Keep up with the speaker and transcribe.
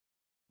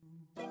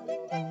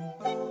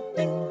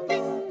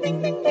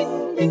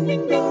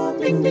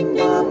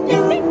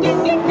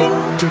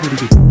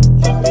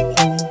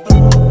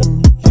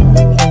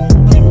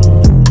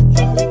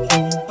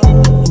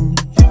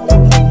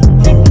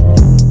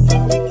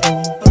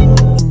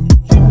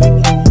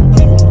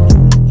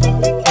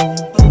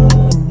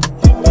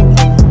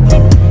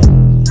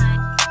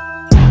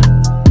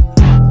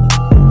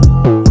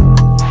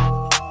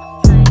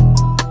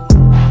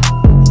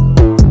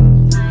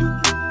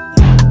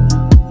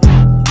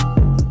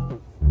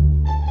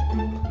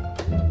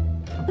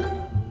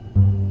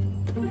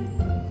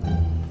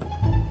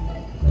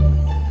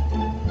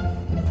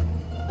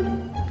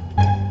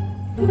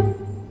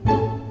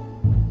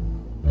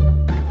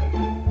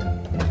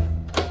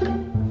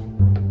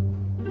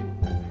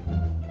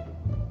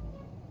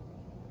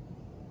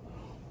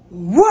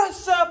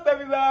What's up,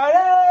 everybody?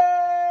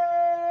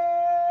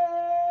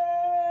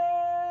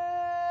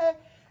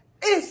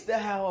 It's the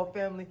Howell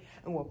family,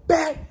 and we're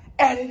back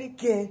at it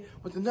again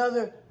with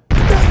another.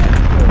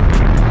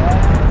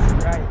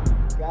 That's right,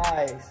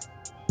 guys.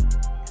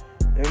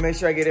 Let me make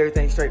sure I get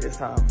everything straight this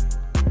time.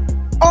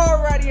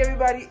 Alrighty,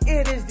 everybody,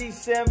 it is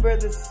December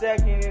the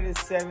 2nd. It is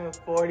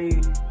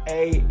 7:40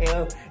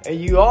 a.m. and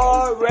you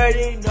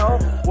already know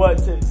what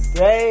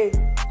today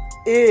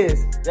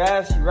is.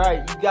 That's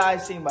right, you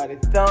guys seen by the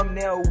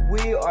thumbnail,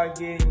 we are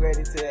getting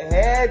ready to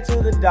head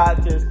to the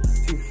doctors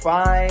to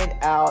find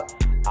out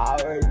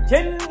our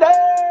gender.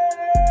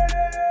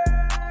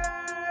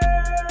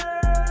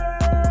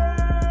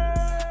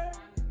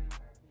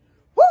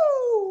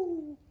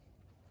 Woo!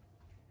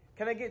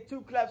 Can I get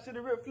 2 claps to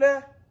the Ric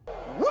Flair?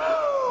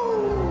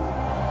 Woo!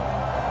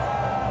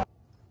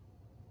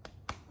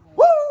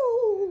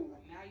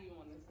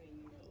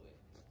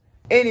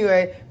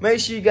 Anyway, make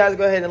sure you guys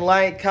go ahead and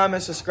like,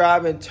 comment,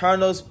 subscribe, and turn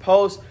those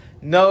post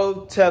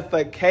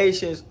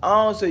notifications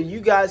on so you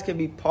guys can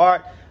be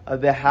part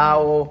of the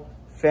Howell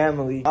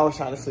family. I was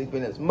trying to sleep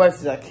in as much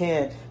as I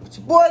can, but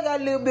your boy got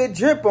a little bit of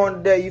drip on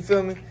today, you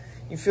feel me?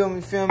 You feel me,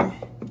 feel me?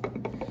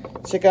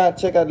 Check out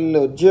the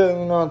little drip, you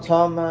know what I'm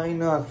talking about, you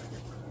know.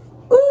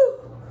 Ooh,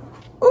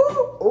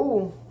 ooh,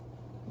 ooh.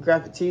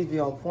 Graphic tees be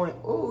on point.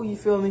 Ooh, you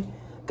feel me?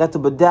 Got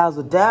the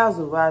bedazzle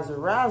dazzle, razzle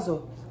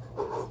razzle.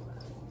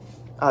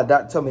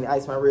 Doctor told me to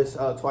ice my wrist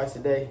twice a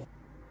day.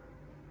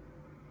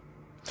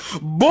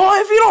 Boy,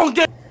 if you don't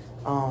get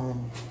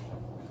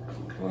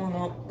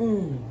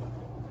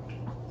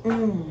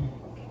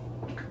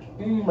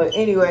But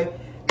anyway,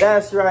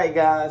 that's right,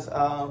 guys. We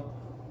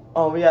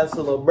got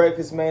some little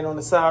breakfast made on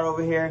the side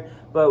over here,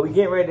 but we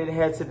getting ready to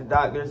head to the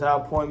doctor's.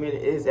 Our appointment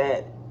is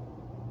at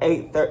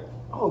 8:30.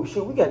 Oh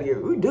shoot, we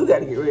do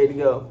gotta get ready to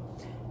go.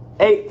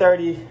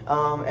 8:30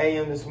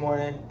 a.m. this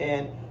morning,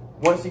 and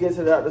once you get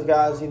to the doctor's,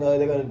 guys, you know,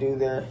 they're going to do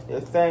their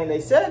thing. They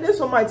said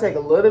this one might take a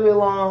little bit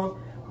long,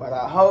 but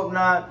I hope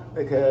not,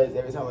 because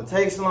every time it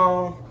takes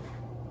long,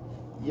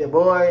 your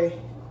boy,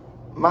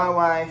 my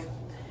wife,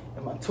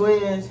 and my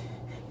twins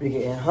be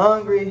getting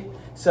hungry.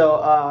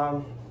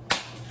 So,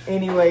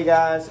 anyway,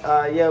 guys,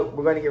 yeah,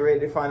 we're going to get ready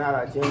to find out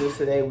our genders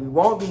today. We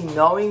won't be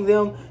knowing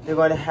them. They're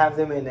going to have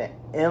them in an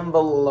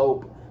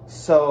envelope.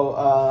 So,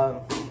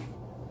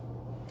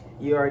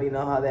 you already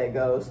know how that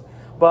goes.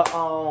 But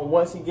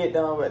once you get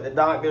done with the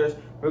doctors,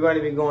 we're going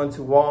to be going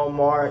to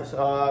Walmart,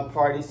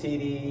 Party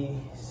City,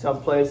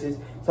 some places,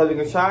 so we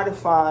can try to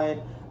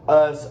find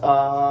us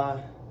our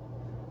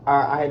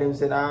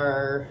items and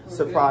our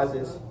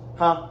surprises.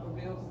 Huh?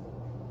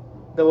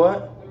 The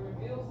what? The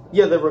reveal.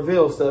 Yeah, the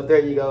reveal stuff. There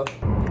you go.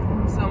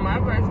 So my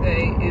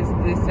birthday is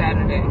this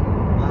Saturday.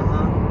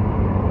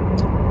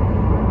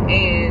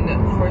 And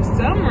for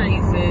some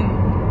reason,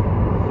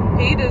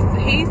 he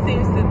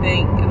seems to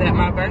think that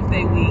my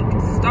birthday week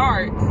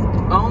starts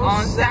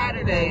on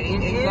Saturday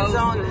and it goes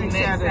through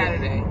next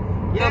Saturday.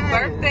 Yes. The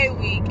birthday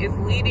week is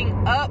leading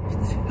up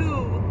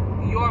to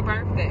your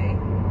birthday.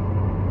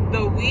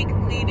 The week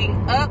leading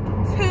up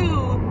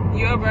to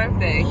your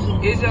birthday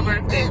is your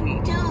birthday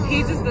week.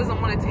 He just doesn't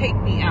want to take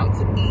me out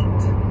to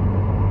eat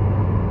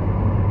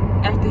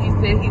after he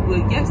said he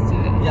would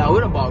yesterday. Yeah, we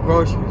done bought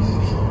groceries.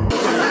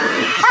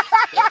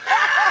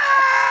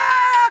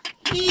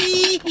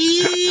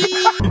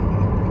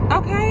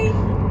 Okay.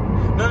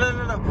 No.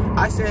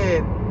 I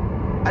said,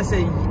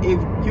 if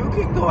you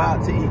can go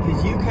out to eat,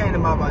 because you came to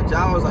my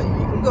job, I was like, you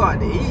can go out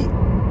to eat.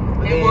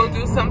 And we'll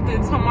do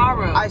something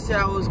tomorrow. I said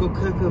I was going to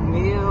cook a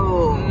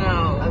meal.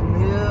 No. A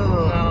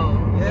meal.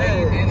 No. Yes. No,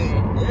 you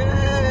didn't. Yes.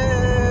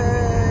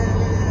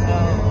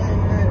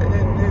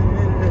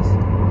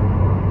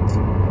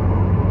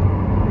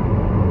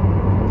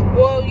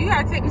 Well, you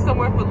gotta take me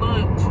somewhere for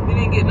lunch. We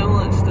didn't get no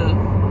lunch stuff.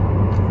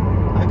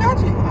 I got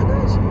you.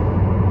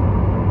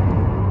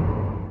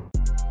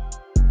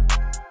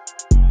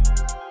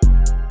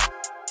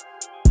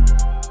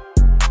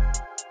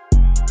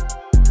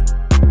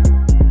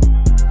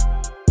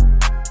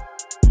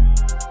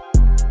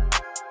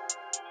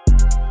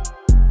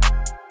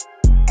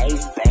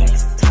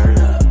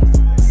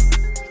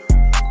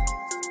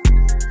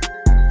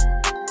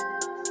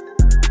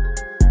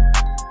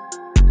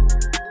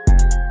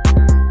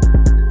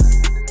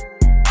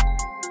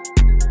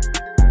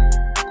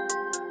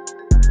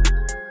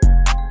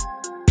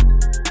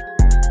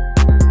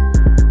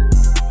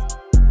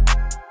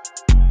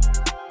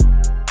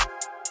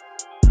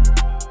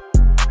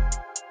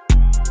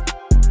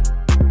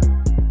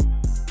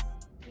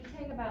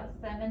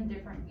 and then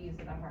different views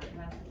of the heart, and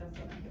that's just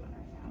what I'm doing right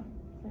now.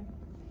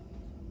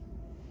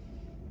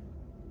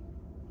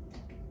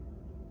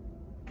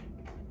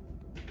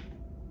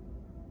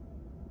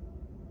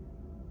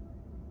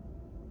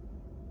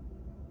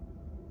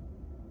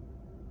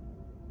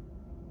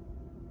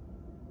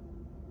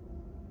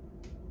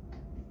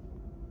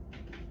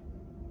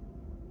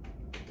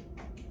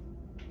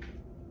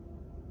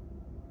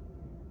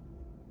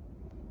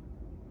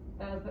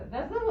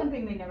 That's the one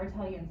thing they never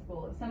tell you in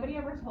school. If somebody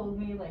ever told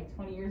me, like,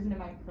 20 years into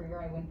my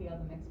career I wouldn't be able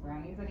to mix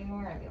brownies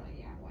anymore, I'd be like,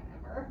 yeah,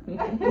 whatever.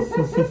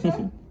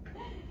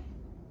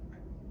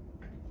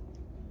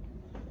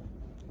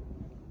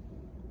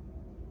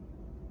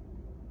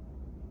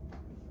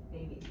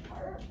 Baby's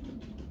heart.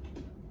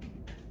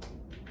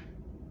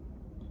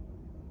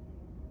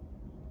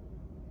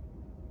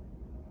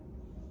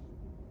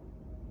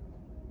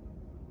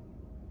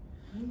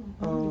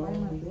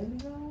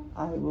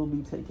 I will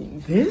be taking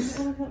this.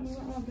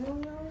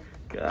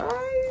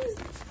 Guys.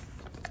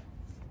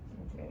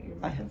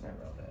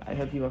 I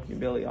help you off your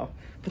belly off.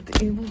 But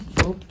the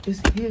envelope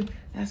is here.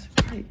 That's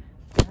right.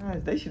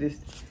 Guys,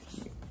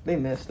 they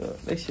messed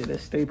up. They should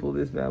have stapled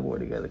this bad boy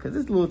together. Because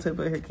this little tip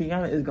right here,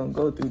 Kiana is going to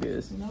go through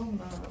this. No.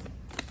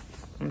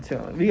 I'm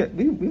telling you.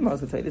 We might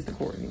as well take this to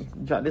Courtney.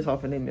 Drop this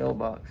off in their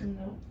mailbox.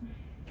 No.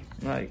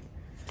 Like,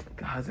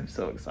 guys, I'm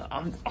so excited.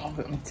 I'm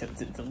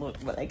tempted to look,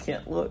 but I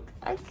can't look.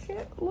 I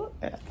can't look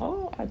at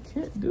all. I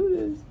can't do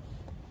this.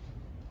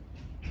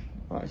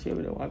 All right, she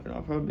over there wiping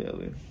off her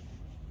belly.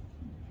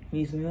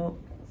 Need some help?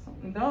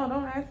 No,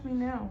 don't ask me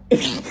now.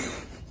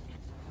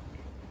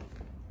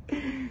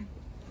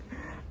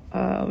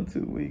 I'm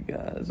too weak,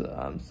 guys.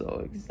 I'm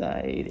so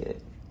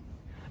excited.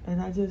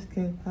 And I just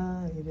can't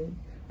hide it.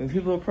 When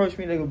people approach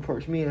me, they can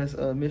approach me as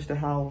Mr.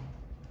 Howell.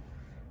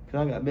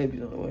 Because I got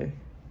babies on the way.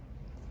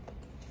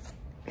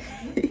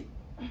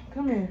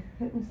 Come here.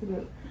 Let me sit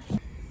up.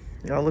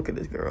 Y'all look at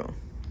this girl.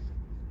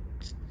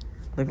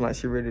 Looking like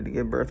she's ready to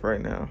give birth right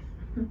now.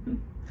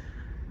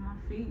 My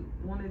feet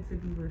wanted to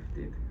be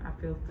lifted. I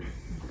felt it.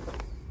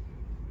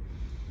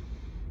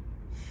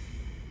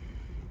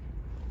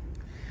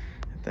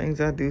 The things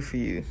I do for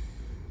you.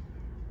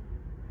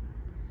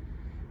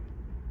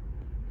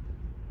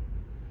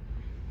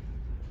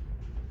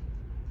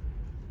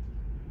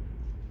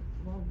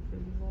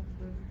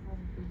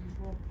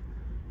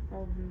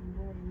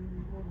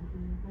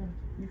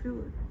 You feel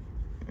it?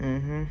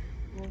 Mm-hmm.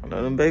 I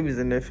know them babies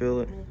in there feel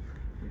it.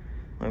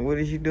 Like, what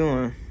is you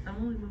doing? I'm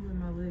only moving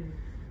my leg.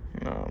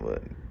 No,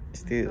 but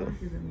still.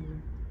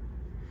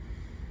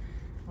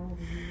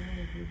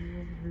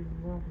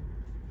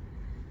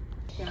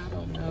 I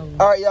don't know.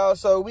 All right, y'all.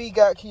 So we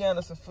got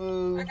Kiana some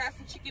food. I got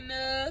some chicken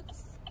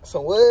nuggets.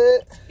 Some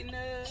what? Chicken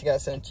nuggets. She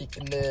got some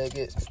chicken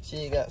nuggets.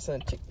 She got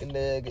some chicken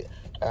nuggets.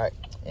 All right.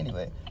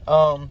 Anyway,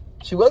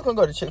 she was gonna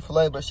go to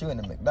Chick-fil-A, but she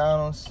went to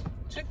McDonald's.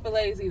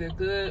 Chick-fil-A is either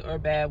good or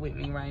bad with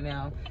me right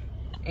now,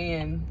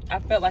 and I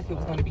felt like it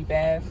was gonna be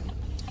bad,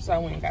 so I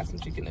went and got some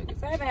chicken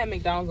nuggets. I haven't had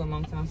McDonald's in a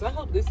long time, so I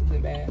hope this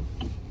isn't bad.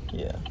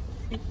 Yeah.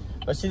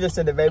 But she just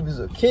said the babies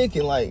were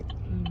kicking, like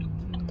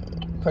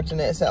punching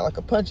that out like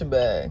a punching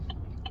bag,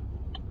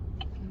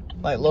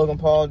 like Logan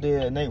Paul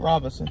did Nate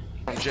Robinson.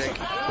 Jake.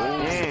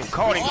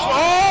 Caught him.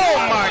 Oh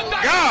my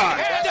God!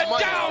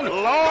 Down.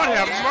 Lord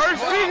have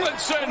mercy.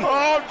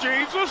 Oh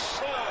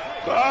Jesus.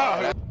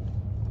 God.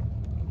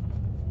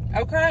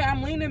 Okay,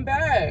 I'm leaning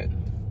back.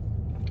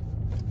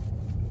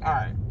 All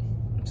right.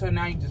 So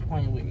now you're just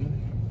playing with me.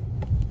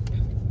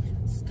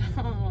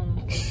 Stop.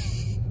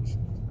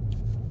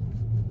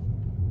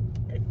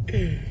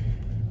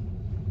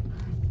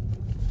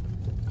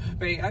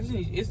 Babe, I just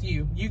need, it's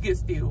you. You get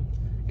still.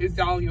 It's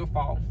all your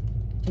fault.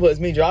 What, it's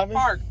me driving?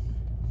 Park.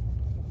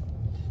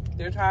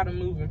 They're tired of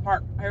moving.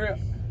 Park. Hurry up.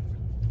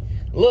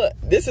 Look,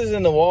 this is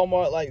in the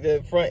Walmart, like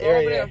the front Go over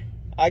area. there.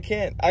 I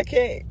can't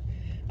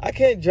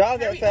drive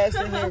that fast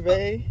in here,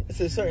 babe. It's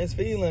a certain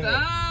speed limit.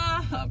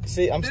 Stop.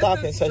 See, I'm This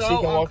stopping is so she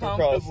can walk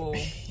across. uncomfortable.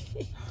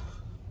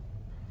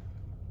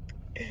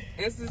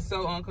 This is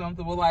so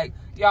uncomfortable. Like,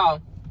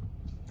 y'all,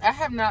 I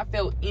have not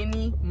felt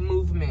any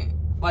movement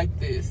like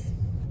this.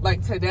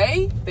 Like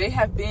today, they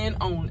have been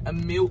on a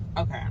milk.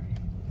 Okay.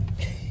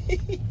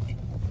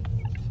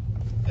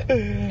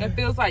 It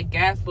feels like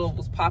gas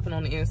bubbles popping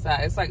on the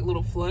inside. It's like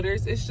little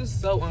flutters. It's just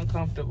so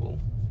uncomfortable.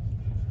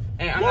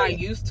 And I'm not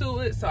used to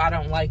it, so I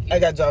don't like it. I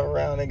got to drive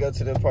around and go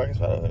to the parking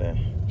spot over there.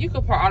 You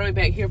could park all the way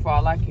back here for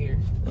all I care.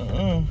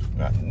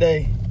 Not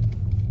today.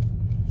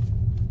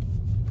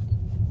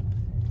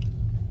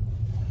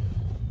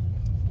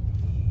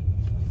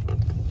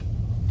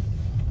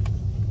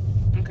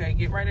 Okay,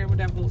 get right there where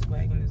that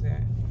Volkswagen is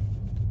at.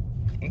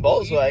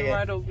 Volkswagen?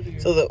 Right over there.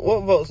 So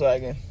what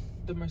Volkswagen?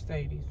 The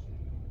Mercedes.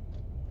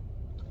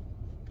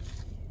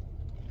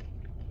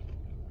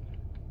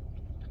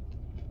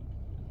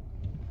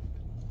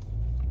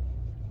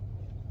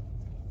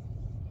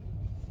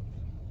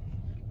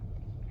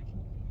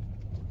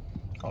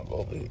 I'll go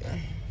over here.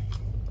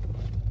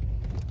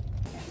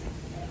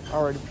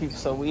 Alrighty, people,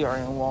 so we are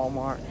in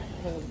Walmart.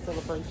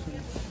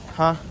 Celebration.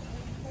 Huh?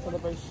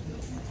 Celebration.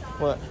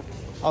 What?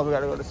 Oh, we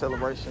gotta go to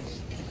Celebrations.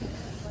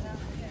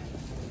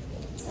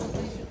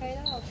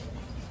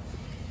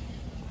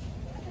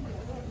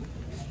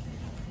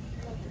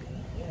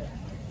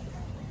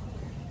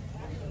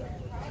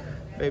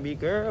 Baby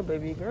girl,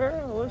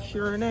 what's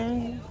your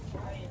name?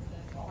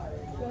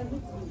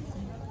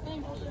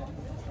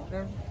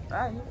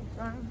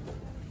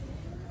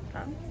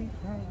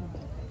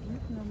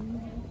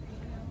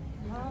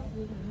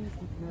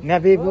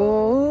 Nappy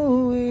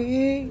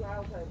boy.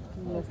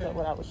 Messed up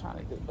what I was trying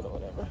to do, but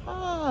whatever.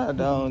 I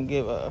don't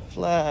give a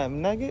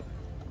flying nugget.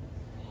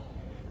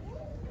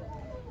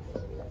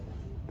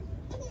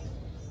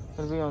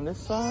 Gotta be on this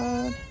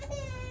side.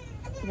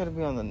 It gotta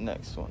be on the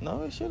next one.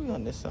 No, it should be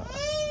on this side.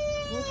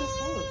 What's this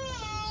for?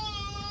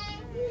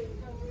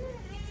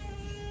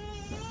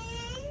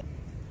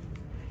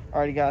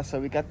 Alrighty guys, so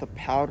we got the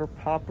powder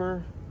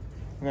popper.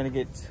 We're gonna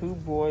get 2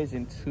 boys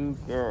and 2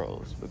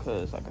 girls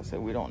because like I said,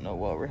 we don't know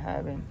what we're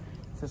having.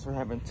 Since we're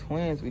having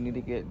twins, we need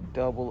to get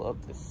double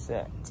of the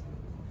set.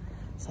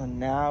 So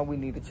now we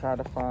need to try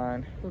to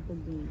find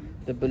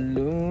the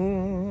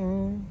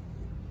balloons.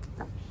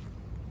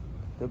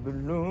 The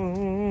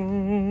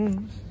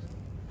balloons.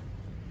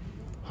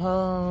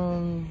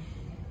 Now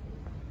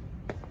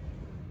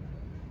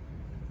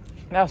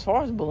as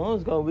far as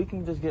balloons go, we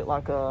can just get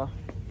like a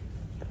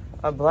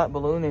black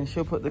balloon and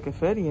she'll put the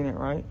confetti in it,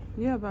 right?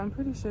 Yeah, but I'm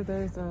pretty sure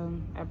there's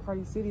at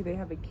Party City they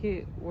have a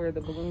kit where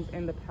the balloons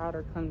and the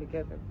powder come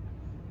together,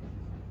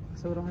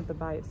 so we don't have to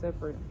buy it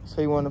separate.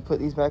 So you want to put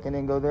these back and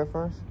then go there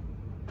first?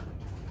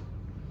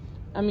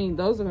 I mean,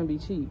 those are gonna be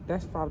cheap.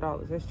 That's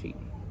 $5. That's cheap.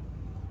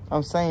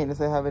 I'm saying if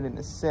they have it in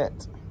the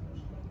set.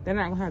 They're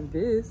not gonna have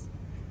this.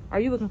 Are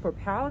you looking for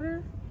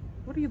powder?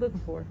 What are you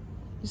looking for?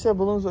 You said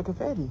balloons with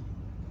confetti.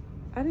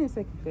 I didn't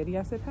say confetti.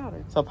 I said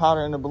powder. So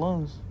powder in the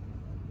balloons.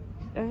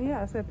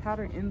 Yeah, I said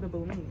powder in the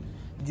balloon.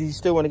 Do you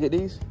still want to get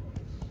these?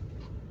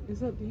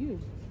 It's up to you.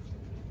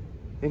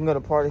 We can go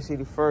to Party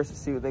City first to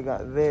see what they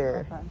got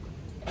there. Okay.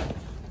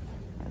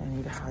 I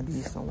need to hide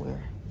these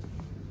somewhere.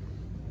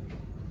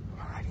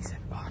 Hide these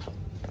at the bottom.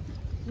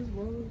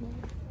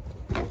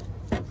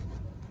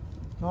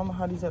 No, I'm gonna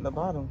hide these at the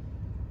bottom.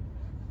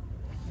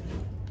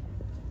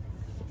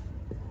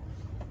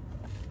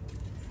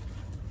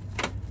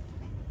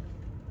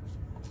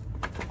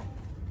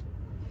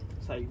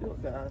 That's how you do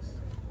it, guys.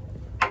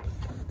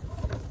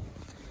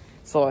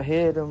 So I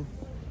hid them.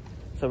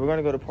 So we're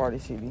gonna go to Party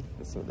City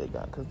to see what they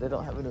got because they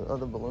don't have any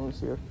other balloons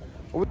here.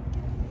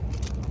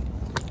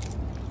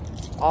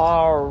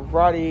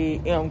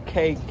 Alrighty,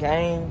 MK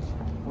Games.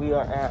 We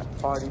are at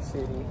Party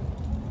City.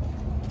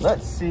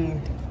 Let's see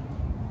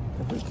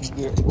if we can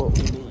get what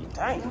we need.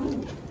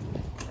 Dang,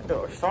 that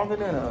door is stronger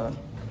than a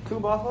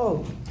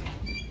 2x4.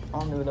 I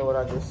don't even know what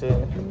I just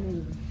said.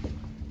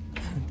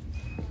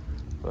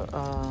 But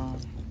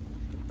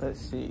let's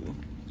see.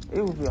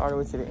 It will be all the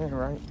way to the end,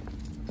 right?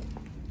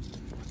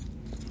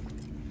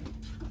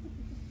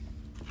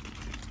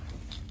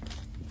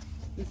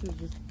 This is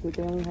just,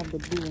 they only have the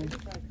blue one.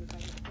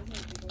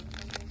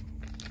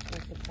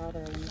 That's the powder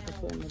I want to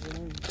put in the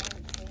balloon.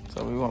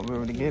 So we won't be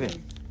able to get it.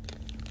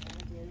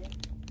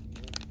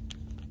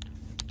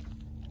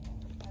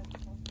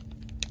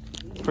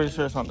 Pretty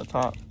sure it's on the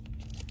top.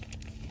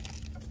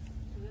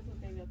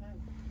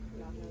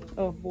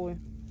 Oh boy.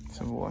 It's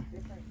a boy.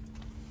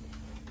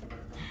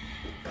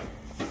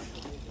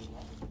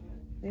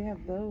 They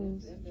have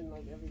those.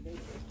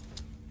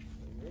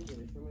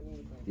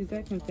 Is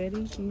that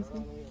confetti? Can you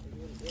see?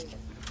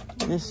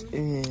 This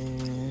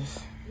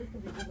is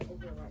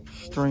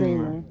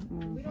streamer.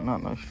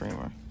 Not no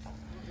streamer.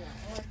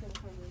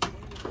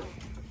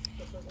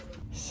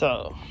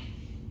 So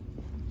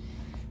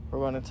we're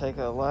gonna take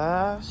a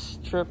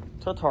last trip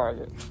to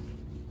Target.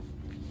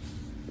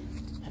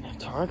 And if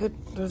Target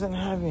doesn't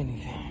have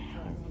anything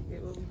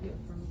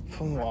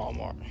from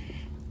Walmart,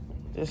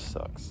 this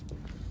sucks.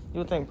 You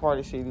would think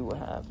Party City would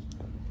have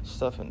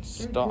stuff in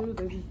stock.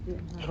 They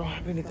don't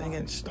have anything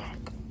in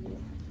stock.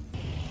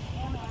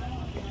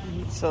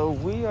 So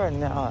we are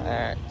now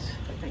at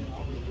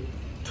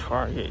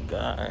Target,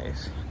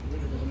 guys.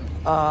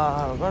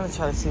 We're gonna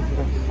try to see if we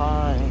can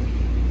find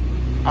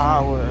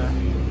our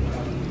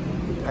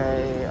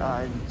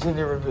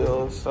gender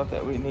reveal stuff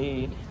that we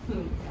need.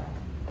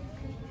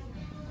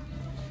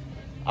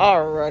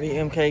 Alrighty,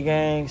 MK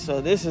gang. So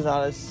this is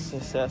not a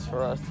success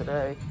for us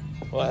today.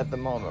 Well, at the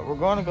moment, we're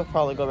going to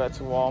probably go back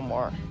to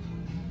Walmart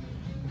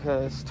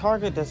because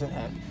Target doesn't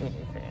have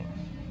anything.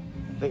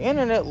 The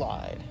internet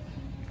lied.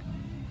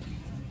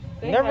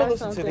 Never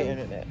listen to the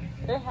internet.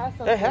 They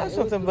had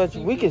something, but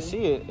we could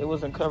see it. It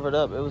wasn't covered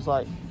up. It was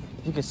like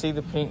you could see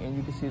the pink and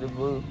you could see the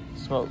blue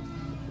smoke,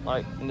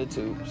 like in the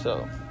tube.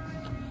 So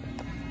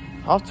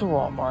off to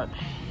Walmart.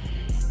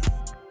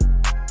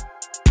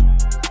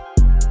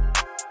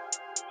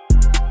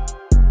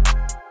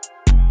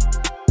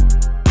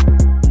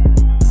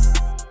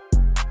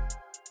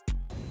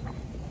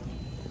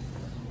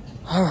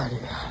 Alrighty,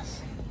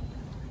 guys.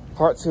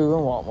 Part 2 in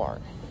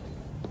Walmart.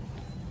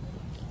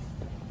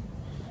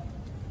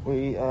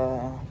 We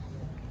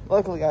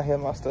luckily I had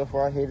my stuff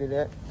where I hid it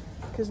at.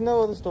 Because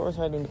no other stores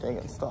had anything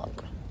in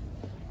stock.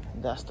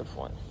 That's the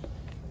point.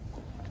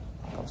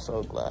 I'm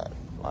so glad.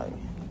 Like,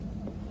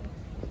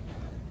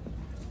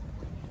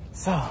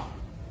 so,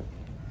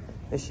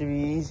 this should be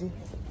easy.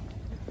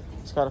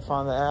 Just gotta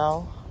find the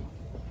owl.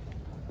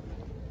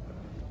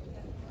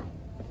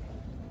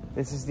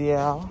 This is the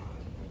owl.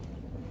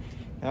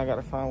 Now I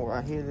gotta find where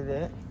I hid it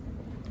at.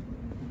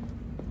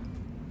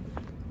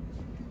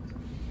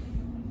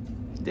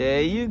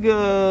 There you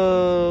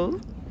go.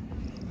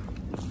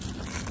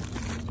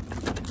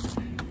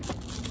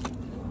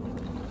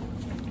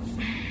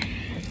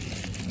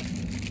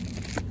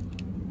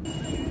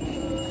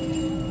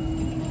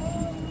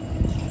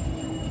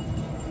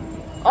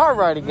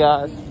 Alrighty,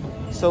 guys.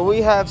 So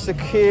we have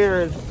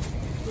secured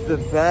the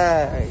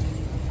bag.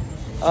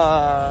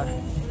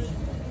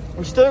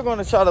 We're still going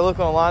to try to look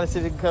online and see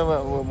if we can come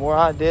up with more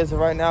ideas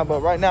right now.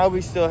 But right now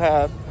we still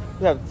have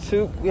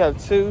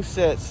two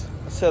sets,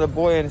 a set of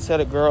boy and a set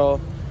of girl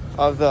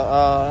of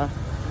the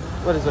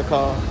what is it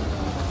called?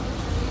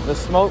 The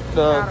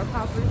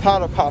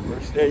powder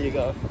poppers. There you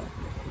go.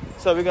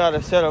 So we got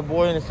a set of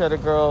boy and a set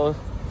of girls.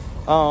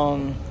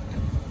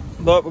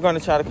 But we're going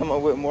to try to come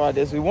up with more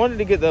ideas. We wanted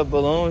to get the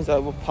balloons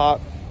that will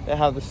pop, that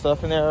have the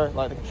stuff in there,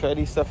 like the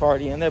confetti stuff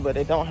already in there, but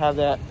they don't have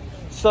that.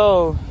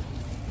 So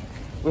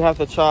we have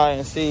to try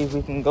and see if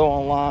we can go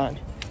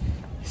online,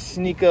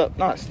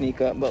 not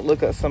sneak up, but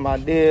look up some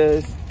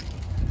ideas.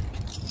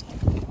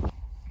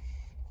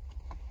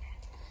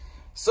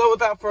 So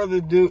without further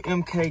ado,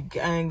 MK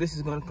Gang, this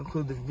is going to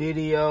conclude the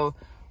video.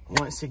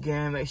 Once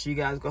again, make sure you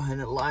guys go ahead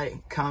and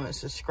like, comment,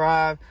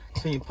 subscribe,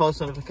 turn your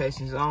post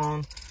notifications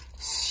on.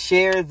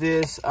 Share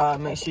this.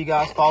 Make sure you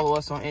guys follow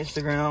us on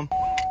Instagram.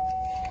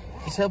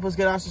 Just help us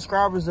get our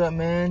subscribers up,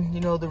 man. You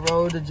know, the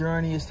road, the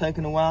journey is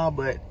taking a while,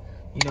 but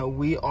you know,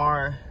 we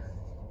are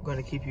going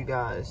to keep you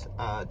guys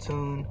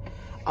tuned.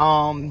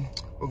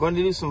 We're going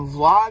to do some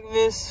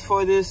vlogmas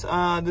for this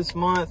this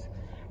month.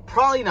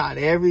 Probably not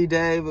every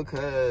day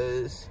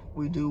because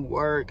we do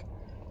work.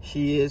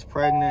 She is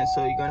pregnant,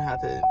 so you're gonna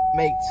have to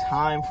make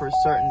time for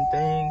certain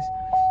things.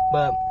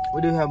 But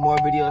we do have more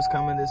videos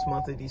coming this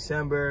month of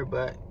December.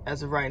 But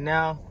as of right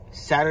now,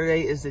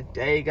 Saturday is the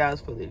day, guys,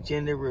 for the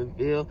gender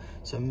reveal.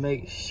 So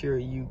make sure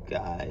you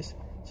guys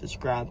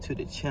subscribe to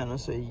the channel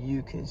so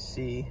you can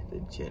see the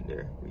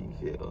gender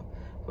reveal.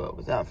 But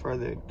without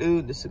further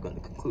ado, this is going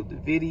to conclude the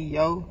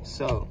video.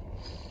 So